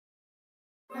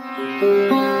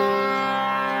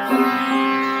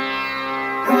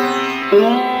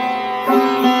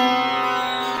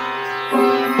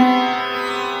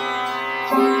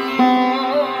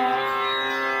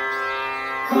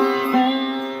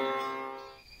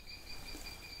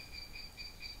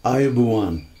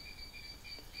Ayabuan.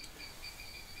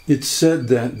 It's said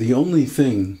that the only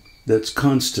thing that's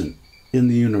constant in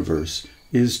the universe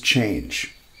is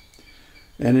change.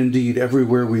 And indeed,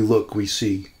 everywhere we look, we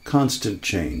see constant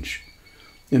change.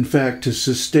 In fact, to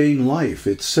sustain life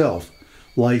itself,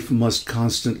 life must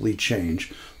constantly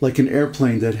change, like an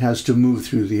airplane that has to move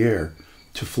through the air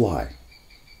to fly.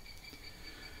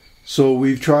 So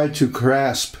we've tried to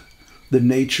grasp the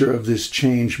nature of this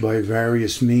change by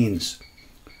various means.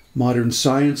 Modern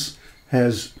science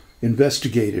has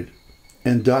investigated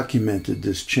and documented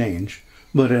this change,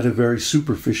 but at a very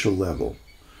superficial level,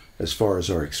 as far as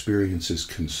our experience is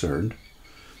concerned.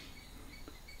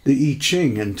 The I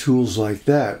Ching and tools like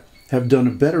that have done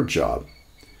a better job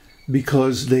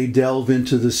because they delve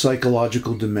into the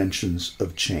psychological dimensions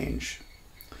of change.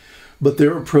 But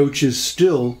their approaches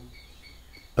still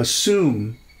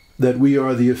assume that we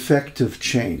are the effect of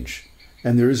change,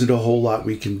 and there isn't a whole lot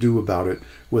we can do about it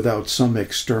without some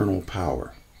external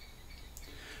power.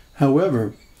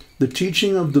 However, the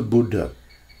teaching of the Buddha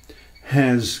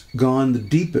has gone the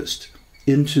deepest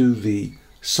into the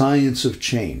science of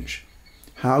change,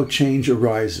 how change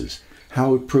arises,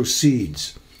 how it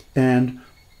proceeds, and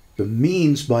the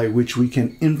means by which we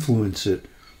can influence it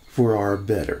for our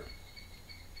better.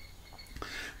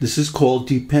 This is called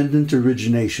dependent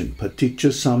origination,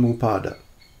 Paticca-samuppadaya.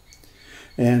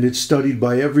 And it's studied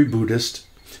by every Buddhist.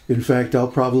 In fact, I'll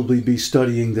probably be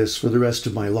studying this for the rest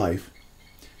of my life.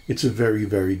 It's a very,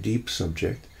 very deep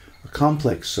subject, a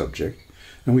complex subject,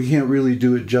 and we can't really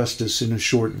do it justice in a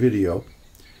short video.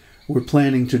 We're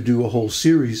planning to do a whole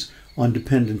series on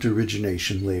dependent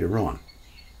origination later on.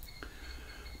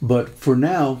 But for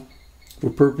now, for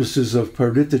purposes of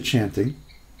Paritta chanting,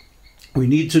 we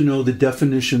need to know the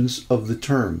definitions of the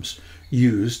terms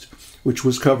used, which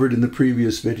was covered in the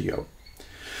previous video.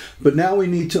 But now we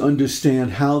need to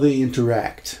understand how they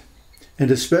interact,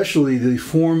 and especially the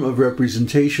form of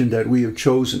representation that we have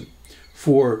chosen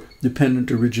for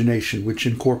dependent origination, which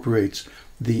incorporates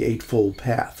the Eightfold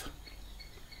Path.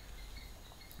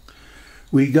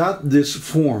 We got this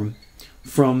form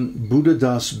from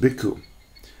Buddhadas Bhikkhu,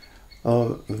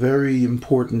 a very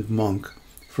important monk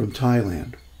from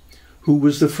Thailand, who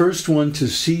was the first one to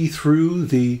see through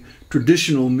the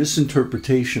traditional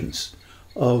misinterpretations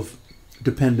of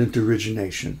dependent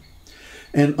origination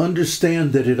and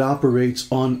understand that it operates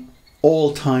on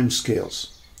all time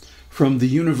scales, from the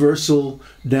universal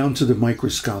down to the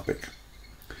microscopic,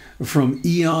 from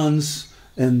eons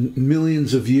and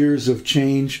millions of years of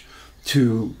change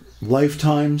to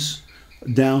lifetimes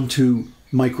down to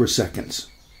microseconds.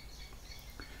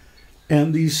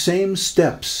 And these same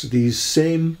steps, these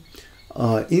same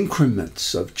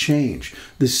increments of change,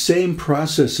 the same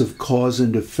process of cause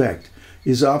and effect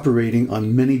is operating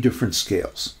on many different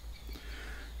scales.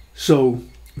 So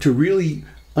to really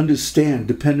understand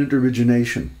dependent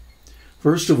origination,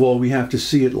 first of all, we have to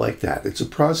see it like that. It's a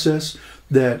process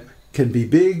that can be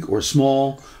big or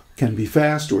small, can be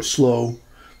fast or slow,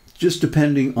 just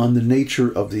depending on the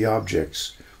nature of the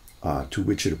objects to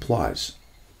which it applies.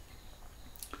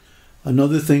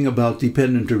 Another thing about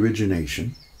dependent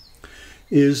origination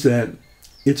is that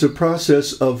it's a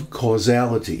process of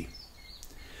causality.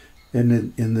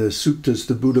 And in the suttas,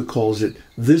 the Buddha calls it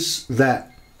this,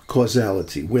 that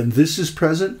causality. When this is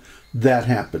present, that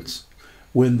happens.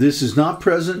 When this is not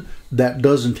present, that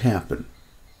doesn't happen.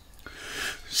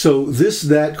 So this,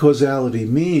 that causality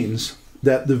means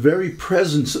that the very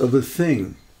presence of a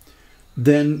thing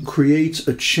then creates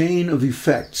a chain of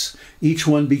effects, each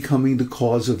one becoming the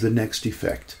cause of the next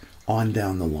effect on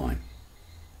down the line.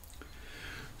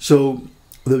 So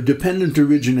the dependent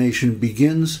origination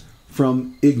begins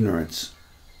from ignorance.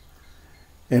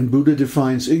 And Buddha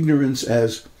defines ignorance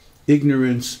as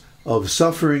ignorance of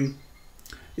suffering,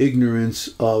 ignorance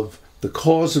of the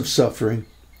cause of suffering,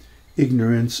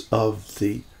 ignorance of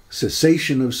the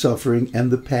cessation of suffering,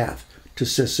 and the path to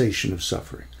cessation of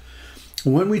suffering.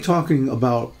 When we're talking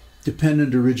about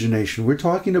dependent origination, we're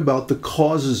talking about the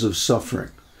causes of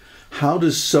suffering. How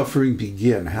does suffering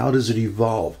begin? How does it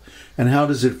evolve? And how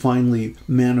does it finally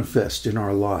manifest in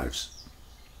our lives?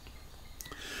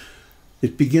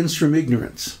 It begins from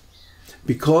ignorance,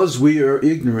 because we are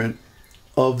ignorant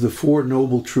of the Four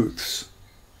Noble Truths.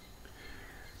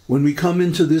 When we come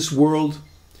into this world,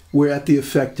 we're at the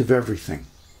effect of everything.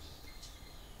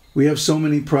 We have so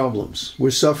many problems. We're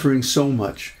suffering so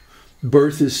much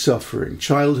Birth is suffering.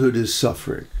 Childhood is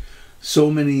suffering. So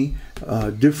many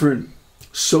different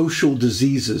social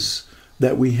diseases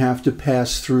that we have to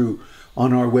pass through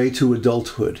on our way to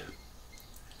adulthood.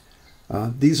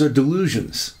 These are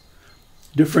delusions,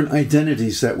 different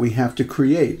identities that we have to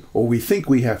create, or we think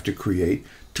we have to create,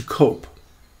 to cope.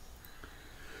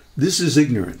 This is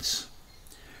ignorance,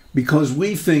 because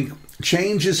we think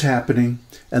change is happening,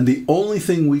 and the only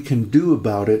thing we can do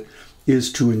about it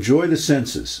is to enjoy the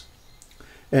senses,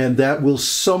 and that will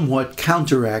somewhat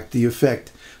counteract the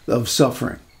effect of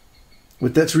suffering.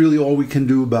 But that's really all we can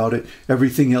do about it.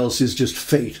 Everything else is just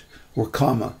fate or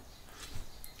karma.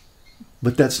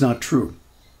 But that's not true.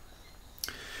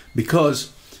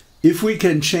 Because if we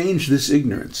can change this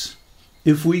ignorance,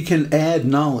 if we can add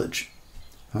knowledge,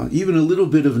 even a little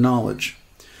bit of knowledge,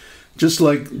 just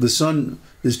like the sun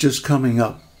is just coming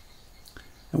up.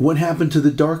 And what happened to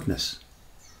the darkness?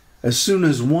 As soon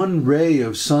as one ray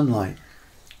of sunlight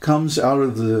comes out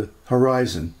of the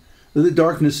horizon, the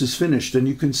darkness is finished and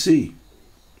you can see.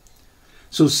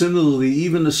 So similarly,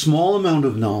 even a small amount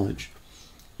of knowledge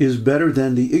is better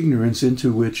than the ignorance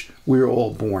into which we're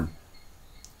all born.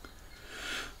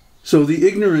 So the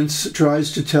ignorance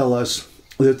tries to tell us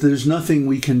that there's nothing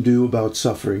we can do about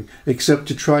suffering except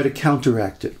to try to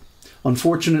counteract it.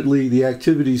 Unfortunately, the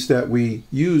activities that we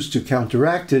use to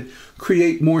counteract it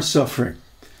create more suffering,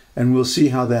 and we'll see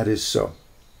how that is so.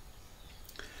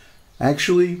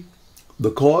 Actually,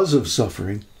 the cause of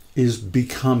suffering is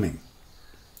becoming.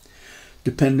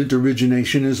 Dependent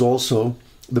origination is also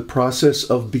the process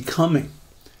of becoming.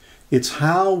 It's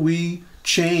how we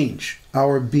change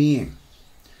our being.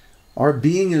 Our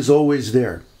being is always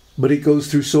there, but it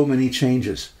goes through so many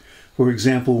changes. For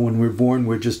example, when we're born,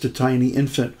 we're just a tiny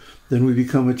infant. Then we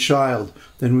become a child.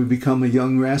 Then we become a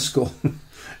young rascal.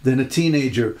 Then a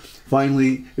teenager.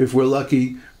 Finally, if we're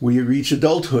lucky, we reach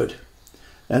adulthood.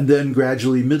 And then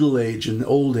gradually middle age and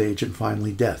old age and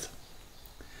finally death.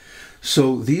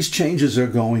 So these changes are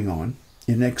going on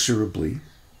inexorably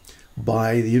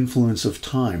by the influence of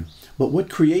time. But what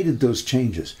created those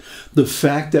changes? The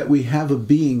fact that we have a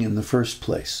being in the first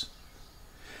place.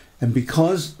 And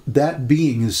because that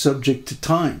being is subject to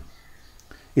time,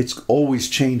 it's always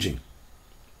changing.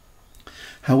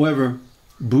 However,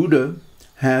 Buddha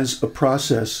has a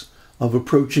process of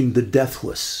approaching the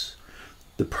deathless,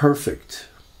 the perfect,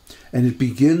 and it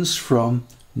begins from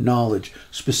knowledge,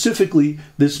 specifically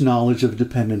this knowledge of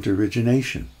dependent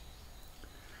origination.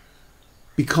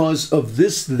 Because of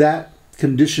this-that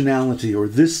conditionality or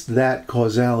this-that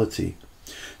causality,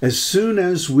 as soon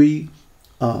as we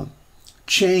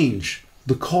change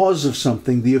the cause of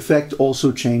something, the effect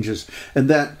also changes. And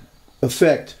that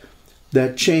effect,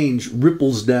 that change,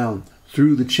 ripples down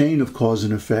through the chain of cause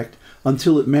and effect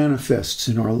until it manifests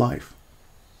in our life.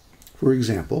 For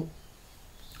example,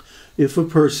 if a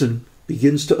person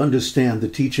begins to understand the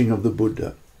teaching of the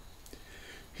Buddha,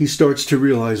 he starts to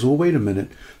realize, well, wait a minute,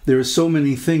 there are so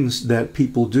many things that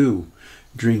people do.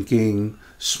 Drinking,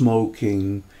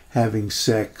 smoking, having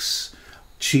sex,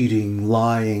 cheating,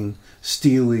 lying,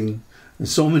 stealing, and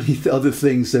so many other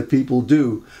things that people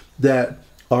do that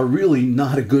are really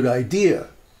not a good idea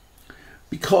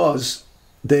because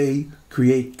they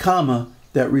create karma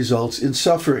that results in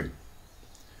suffering.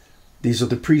 These are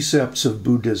the precepts of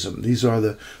Buddhism. These are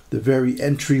the very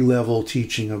entry-level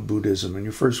teaching of Buddhism. When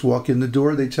you first walk in the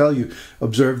door, they tell you,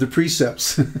 observe the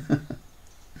precepts.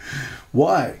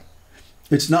 Why?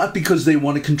 It's not because they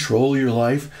want to control your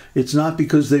life. It's not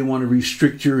because they want to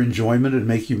restrict your enjoyment and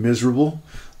make you miserable.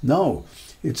 No,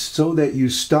 it's so that you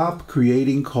stop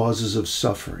creating causes of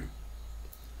suffering.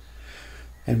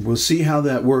 And we'll see how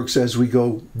that works as we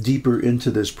go deeper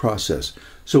into this process.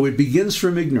 So it begins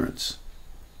from ignorance.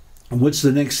 And what's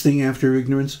the next thing after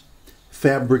ignorance?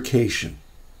 Fabrication,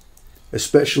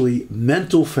 especially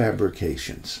mental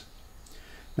fabrications.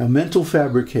 Now, mental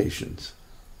fabrications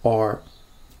are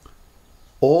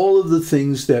all of the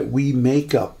things that we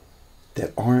make up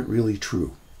that aren't really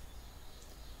true.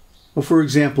 Well, for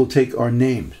example, take our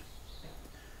names.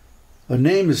 A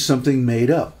name is something made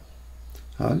up.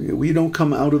 We don't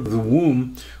come out of the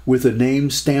womb with a name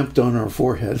stamped on our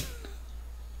forehead.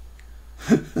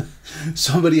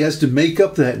 Somebody has to make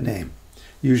up that name.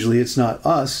 Usually it's not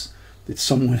us, it's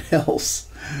someone else.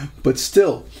 But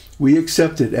still, we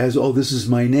accept it as, oh, this is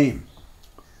my name.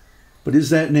 But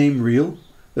is that name real?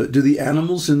 Do the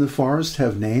animals in the forest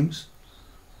have names?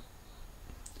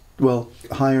 Well,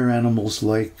 higher animals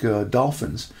like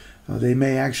dolphins, they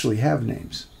may actually have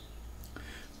names.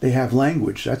 They have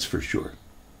language, that's for sure.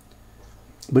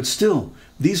 But still,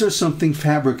 these are something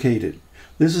fabricated.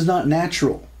 This is not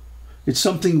natural. It's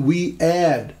something we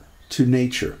add to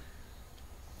nature.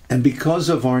 And because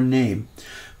of our name,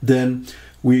 then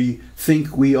we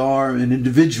think we are an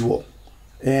individual,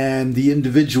 and the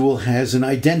individual has an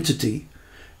identity,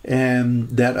 and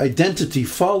that identity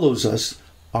follows us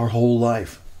our whole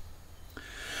life.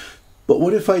 But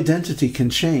what if identity can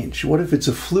change? What if it's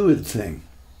a fluid thing?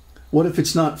 What if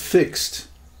it's not fixed?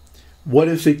 What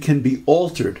if it can be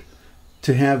altered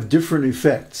to have different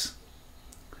effects?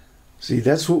 See,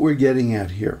 that's what we're getting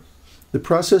at here. The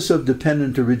process of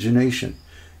dependent origination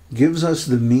gives us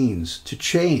the means to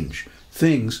change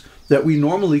things that we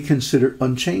normally consider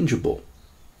unchangeable.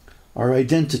 Our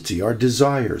identity, our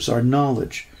desires, our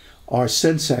knowledge, our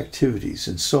sense activities,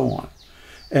 and so on.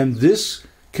 And this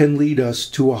can lead us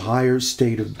to a higher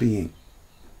state of being.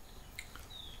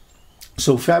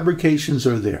 So fabrications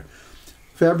are there.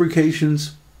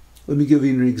 Fabrications, let me give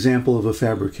you an example of a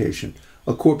fabrication.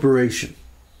 A corporation.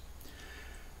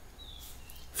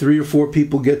 3 or 4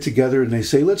 people get together and they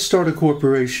say, let's start a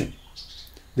corporation.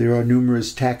 There are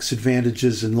numerous tax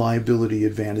advantages and liability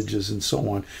advantages and so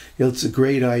on. It's a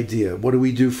great idea. What do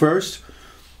we do first?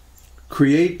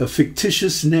 Create a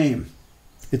fictitious name.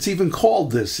 It's even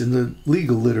called this in the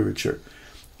legal literature.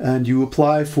 And you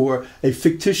apply for a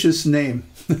fictitious name.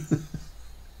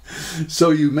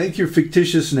 So you make your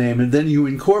fictitious name and then you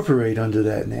incorporate under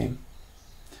that name.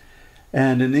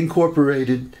 And an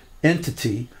incorporated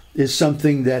entity is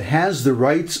something that has the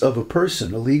rights of a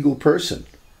person, a legal person.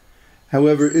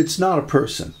 However, it's not a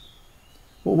person.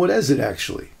 Well, what is it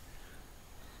actually?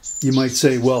 You might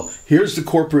say, well, here's the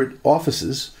corporate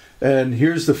offices, and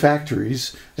here's the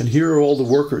factories, and here are all the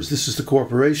workers. This is the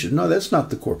corporation. No, that's not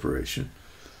the corporation.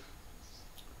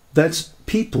 That's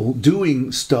people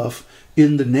doing stuff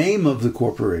in the name of the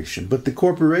corporation. But the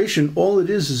corporation, all it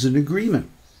is an agreement.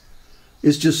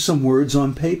 It's just some words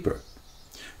on paper.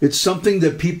 It's something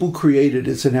that people created.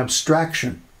 It's an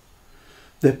abstraction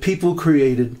that people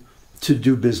created to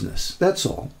do business. That's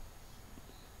all.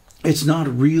 It's not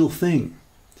a real thing.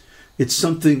 It's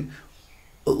something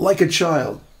like a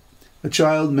child. A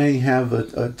child may have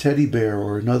a teddy bear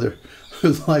or another,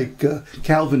 like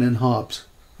Calvin and Hobbes.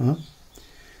 Huh?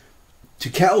 To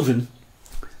Calvin,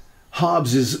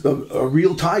 Hobbes is a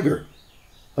real tiger,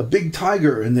 a big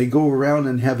tiger, and they go around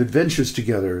and have adventures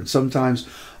together. And sometimes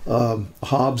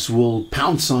Hobbes will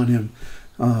pounce on him,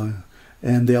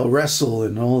 and they'll wrestle,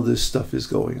 and all this stuff is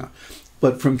going on.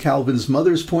 But from Calvin's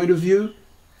mother's point of view,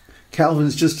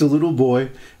 Calvin's just a little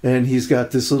boy, and he's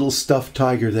got this little stuffed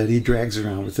tiger that he drags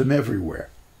around with him everywhere.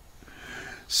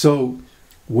 So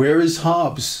where is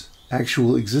Hobbes'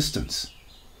 actual existence?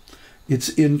 It's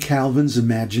in Calvin's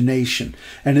imagination.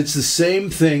 And it's the same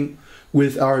thing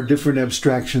with our different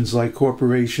abstractions like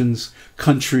corporations,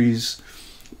 countries,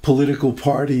 political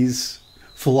parties,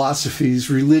 philosophies,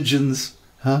 religions.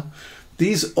 Huh?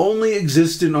 These only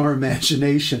exist in our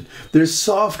imagination. They're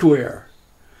software.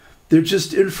 They're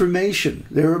just information.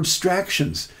 They're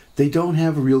abstractions. They don't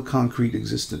have a real concrete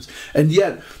existence. And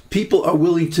yet, people are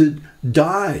willing to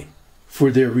die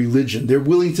for their religion. They're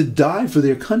willing to die for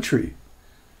their country.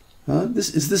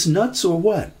 Is this nuts or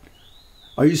what?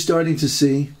 Are you starting to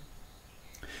see?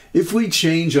 If we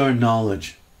change our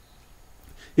knowledge,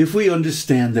 if we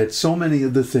understand that so many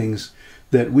of the things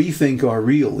that we think are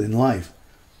real in life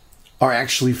are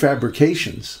actually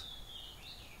fabrications,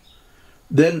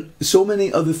 then so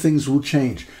many other things will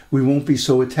change. We won't be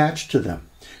so attached to them.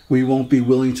 We won't be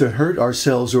willing to hurt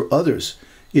ourselves or others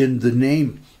in the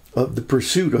name of the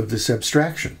pursuit of this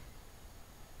abstraction.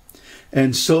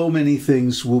 And so many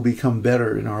things will become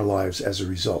better in our lives as a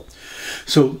result.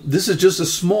 So this is just a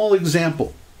small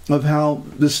example of how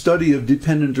the study of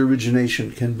dependent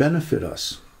origination can benefit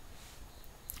us.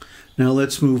 Now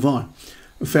let's move on.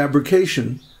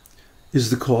 Fabrication is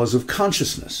the cause of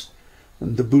consciousness.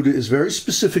 And the Buddha is very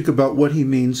specific about what he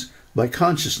means by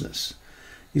consciousness.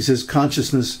 He says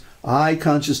consciousness, eye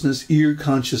consciousness, ear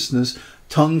consciousness,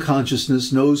 tongue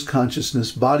consciousness, nose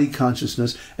consciousness, body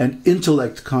consciousness, and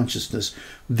intellect consciousness.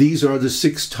 These are the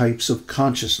 6 types of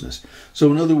consciousness.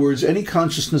 So in other words, any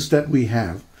consciousness that we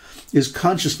have is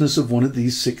consciousness of one of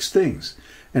these 6 things.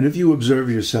 And if you observe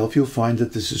yourself, you'll find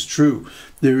that this is true.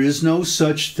 There is no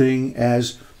such thing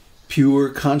as pure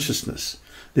consciousness.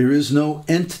 There is no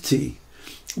entity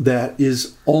that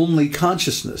is only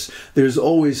consciousness. There's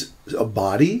always a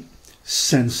body,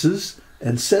 senses,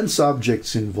 and sense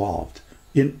objects involved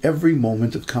in every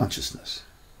moment of consciousness.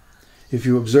 If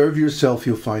you observe yourself,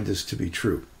 you'll find this to be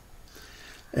true.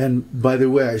 And by the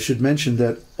way, I should mention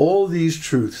that all these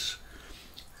truths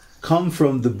come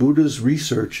from the Buddha's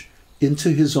research into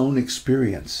his own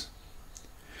experience.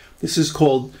 This is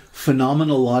called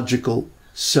phenomenological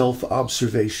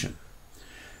self-observation.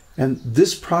 And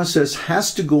this process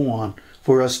has to go on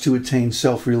for us to attain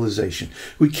self-realization.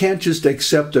 We can't just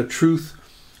accept a truth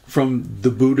from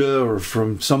the Buddha or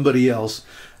from somebody else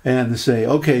and say,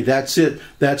 okay, that's it.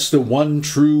 That's the one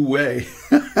true way.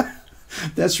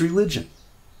 That's religion.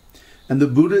 And the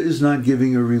Buddha is not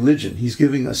giving a religion. He's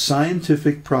giving a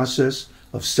scientific process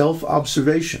of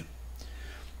self-observation,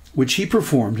 which he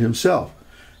performed himself.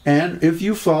 And if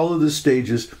you follow the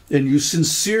stages and you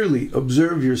sincerely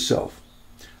observe yourself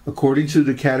according to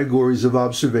the categories of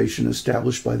observation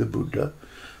established by the Buddha,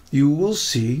 you will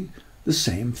see the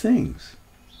same things.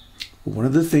 One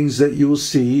of the things that you will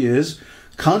see is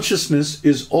consciousness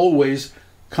is always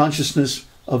consciousness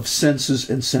of senses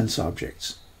and sense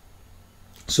objects.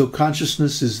 So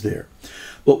consciousness is there.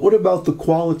 But what about the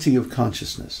quality of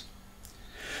consciousness?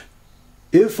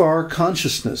 If our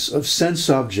consciousness of sense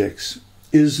objects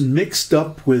is mixed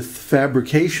up with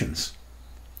fabrications,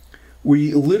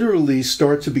 we literally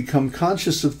start to become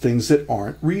conscious of things that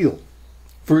aren't real.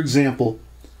 For example,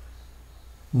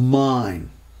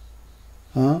 mine.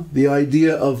 The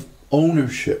idea of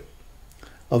ownership,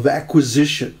 of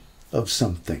acquisition of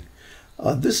something.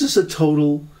 This is a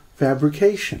total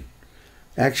fabrication.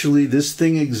 Actually, this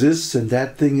thing exists and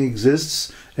that thing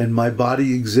exists and my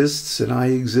body exists and I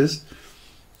exist.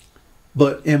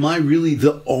 But am I really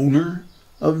the owner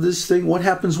of this thing? What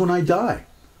happens when I die?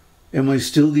 Am I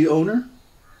still the owner?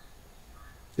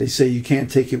 They say you can't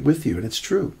take it with you, and it's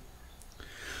true.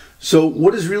 So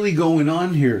what is really going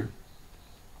on here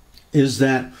is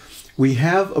that we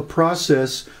have a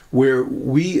process where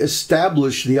we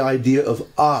establish the idea of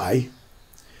I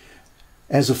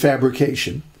as a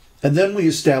fabrication, and then we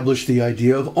establish the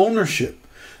idea of ownership.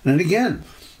 And again,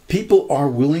 people are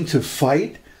willing to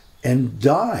fight and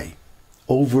die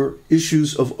over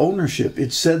issues of ownership.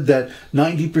 It's said that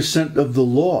 90% of the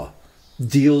law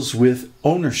deals with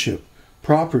ownership,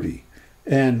 property,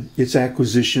 and its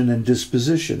acquisition and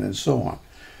disposition, and so on.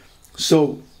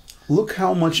 So look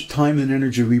how much time and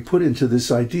energy we put into this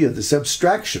idea, this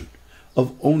abstraction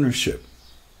of ownership.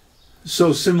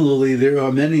 So similarly, there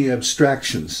are many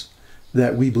abstractions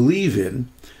that we believe in,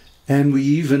 and we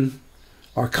even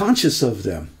are conscious of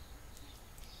them.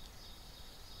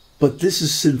 But this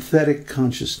is synthetic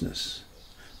consciousness.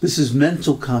 This is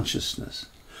mental consciousness.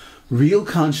 Real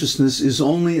consciousness is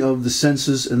only of the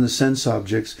senses and the sense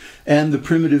objects and the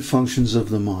primitive functions of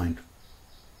the mind.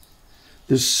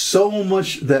 There's so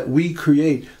much that we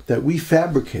create, that we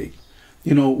fabricate.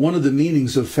 You know, one of the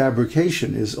meanings of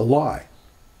fabrication is a lie.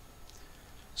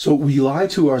 So we lie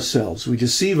to ourselves, we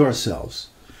deceive ourselves,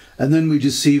 and then we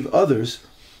deceive others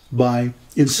by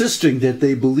insisting that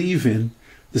they believe in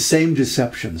the same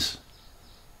deceptions.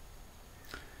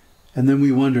 And then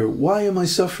we wonder, why am I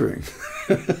suffering?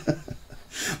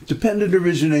 Dependent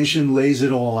origination lays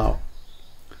it all out.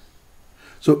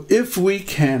 So if we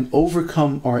can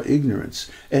overcome our ignorance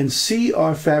and see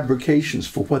our fabrications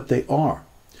for what they are,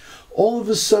 all of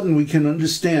a sudden we can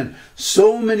understand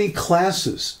so many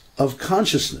classes of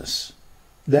consciousness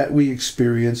that we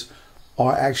experience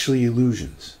are actually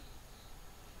illusions.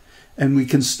 And we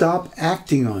can stop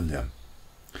acting on them.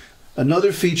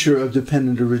 Another feature of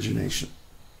dependent origination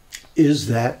is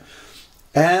that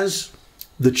as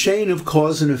the chain of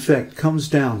cause and effect comes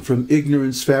down from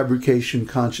ignorance, fabrication,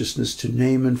 consciousness to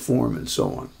name and form and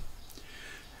so on,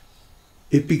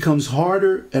 it becomes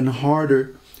harder and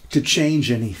harder to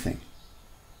change anything.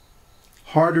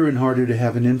 Harder and harder to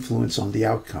have an influence on the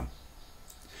outcome.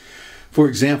 For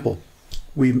example,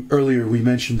 earlier we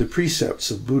mentioned the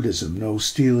precepts of Buddhism, no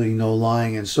stealing, no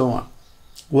lying, and so on.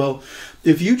 Well,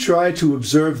 if you try to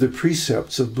observe the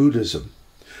precepts of Buddhism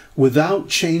without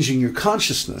changing your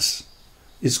consciousness,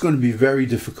 it's going to be very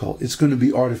difficult. It's going to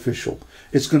be artificial.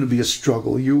 It's going to be a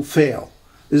struggle. You'll fail.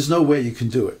 There's no way you can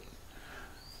do it,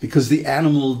 because the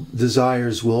animal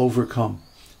desires will overcome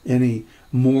any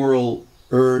moral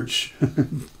urge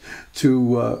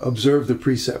to observe the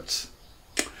precepts.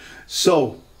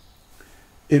 So,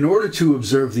 in order to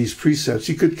observe these precepts,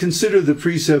 you could consider the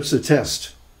precepts a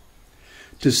test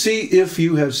to see if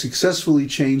you have successfully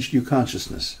changed your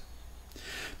consciousness.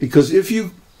 Because if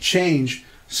you change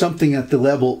something at the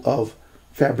level of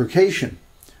fabrication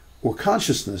or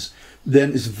consciousness,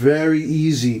 then it's very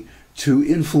easy to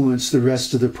influence the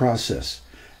rest of the process.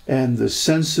 And the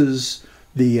senses,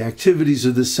 the activities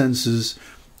of the senses,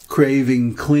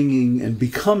 craving, clinging, and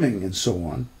becoming, and so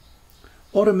on,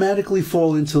 automatically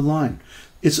fall into line.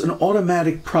 It's an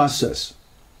automatic process.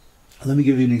 Let me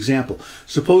give you an example.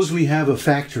 Suppose we have a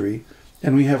factory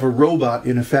and we have a robot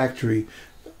in a factory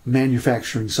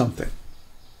manufacturing something.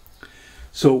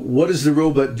 So what is the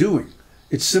robot doing?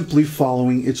 It's simply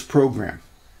following its program.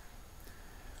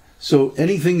 So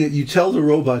anything that you tell the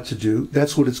robot to do,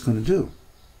 that's what it's going to do.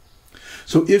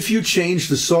 So if you change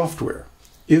the software,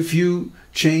 if you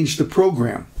change the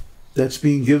program that's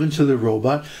being given to the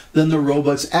robot, then the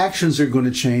robot's actions are going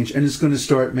to change and it's going to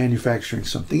start manufacturing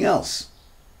something else.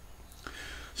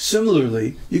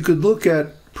 Similarly, you could look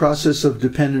at process of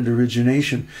dependent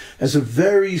origination as a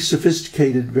very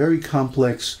sophisticated, very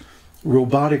complex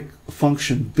robotic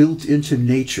function built into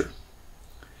nature.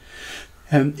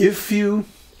 And if you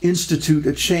institute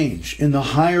a change in the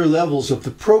higher levels of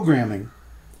the programming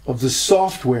of the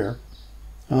software,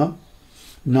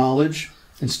 knowledge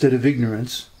instead of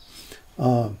ignorance,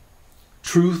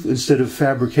 truth instead of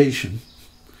fabrication,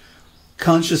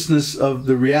 consciousness of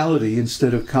the reality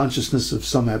instead of consciousness of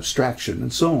some abstraction,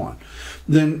 and so on,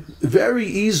 then very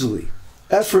easily,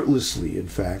 effortlessly, in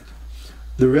fact,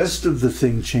 the rest of the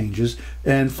thing changes,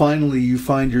 and finally you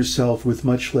find yourself with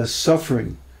much less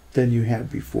suffering than you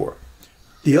had before.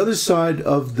 The other side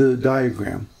of the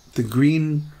diagram, the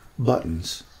green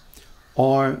buttons,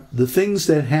 are the things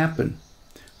that happen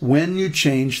when you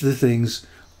change the things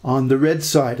on the red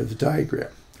side of the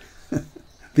diagram.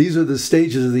 These are the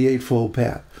stages of the Eightfold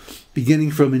Path,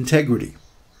 beginning from integrity.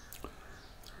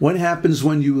 What happens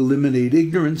when you eliminate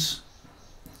ignorance?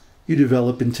 You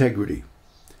develop integrity.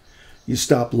 You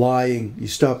stop lying, you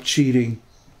stop cheating,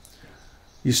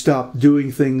 you stop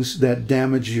doing things that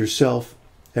damage yourself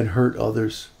and hurt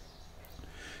others.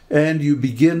 And you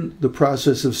begin the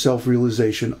process of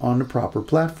self-realization on the proper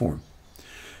platform.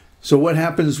 So what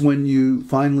happens when you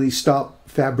finally stop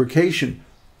fabrication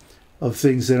of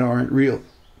things that aren't real?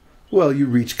 Well, you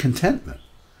reach contentment.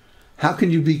 How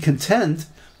can you be content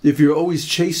if you're always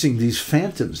chasing these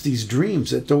phantoms, these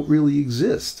dreams that don't really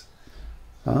exist?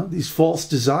 These false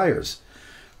desires,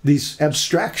 these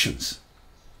abstractions.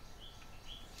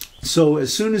 So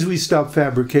as soon as we stop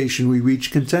fabrication, we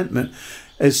reach contentment.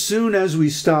 As soon as we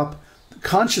stop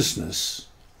consciousness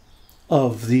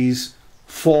of these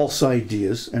false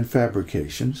ideas and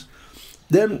fabrications,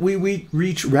 then we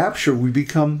reach rapture. We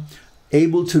become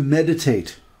able to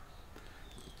meditate.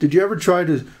 Did you ever try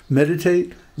to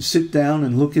meditate and sit down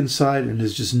and look inside and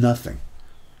there's just nothing?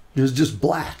 There's just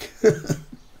black.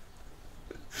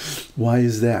 Why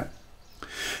is that?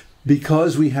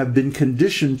 Because we have been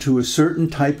conditioned to a certain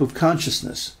type of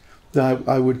consciousness that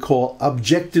I would call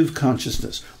objective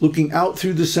consciousness, looking out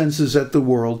through the senses at the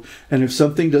world, and if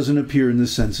something doesn't appear in the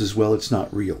senses, well, it's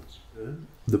not real.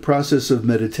 The process of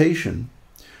meditation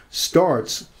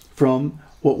starts from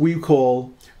what we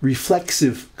call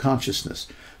reflexive consciousness.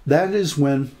 That is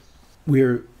when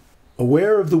we're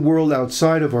aware of the world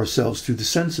outside of ourselves through the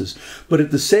senses, but at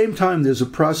the same time there's a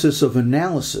process of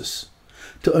analysis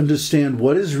to understand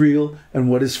what is real and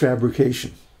what is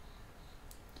fabrication.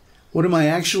 What am I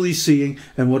actually seeing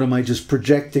and what am I just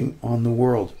projecting on the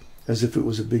world as if it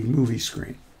was a big movie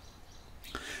screen?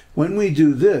 When we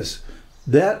do this,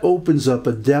 that opens up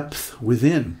a depth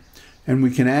within, and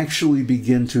we can actually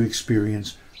begin to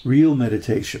experience real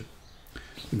meditation.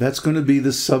 That's going to be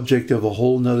the subject of a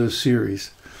whole nother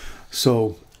series.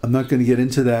 So I'm not going to get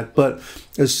into that. But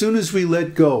as soon as we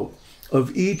let go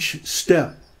of each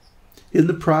step in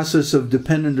the process of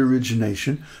dependent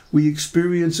origination, we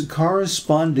experience a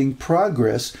corresponding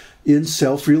progress in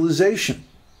self-realization.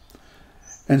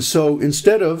 And so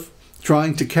instead of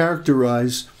trying to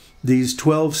characterize these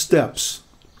 12 steps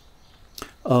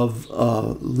of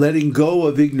letting go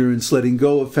of ignorance, letting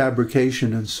go of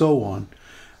fabrication, and so on,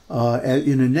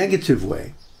 in a negative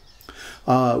way,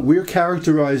 we're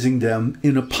characterizing them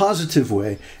in a positive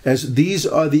way, as these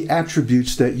are the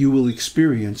attributes that you will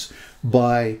experience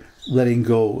by letting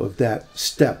go of that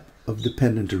step of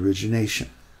dependent origination.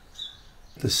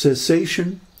 The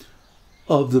cessation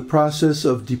of the process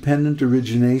of dependent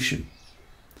origination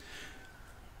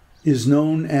is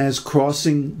known as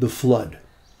crossing the flood.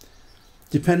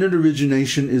 Dependent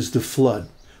origination is the flood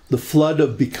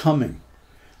of becoming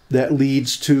that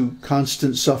leads to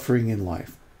constant suffering in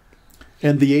life.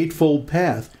 And the Eightfold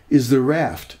Path is the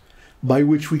raft by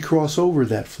which we cross over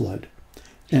that flood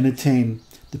and attain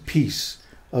the peace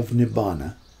of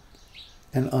Nibbana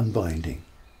and unbinding.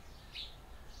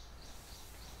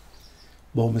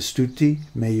 Bhaumastuti,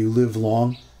 may you live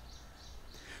long.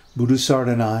 Buddha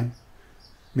Saranai,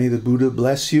 may the Buddha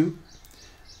bless you.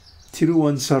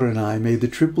 Tiruvan Saranai, may the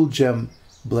Triple Gem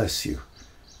bless you.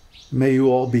 May you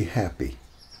all be happy.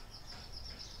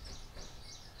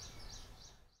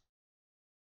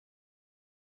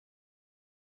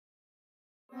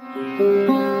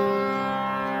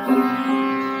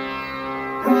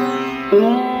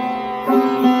 Mm-hmm.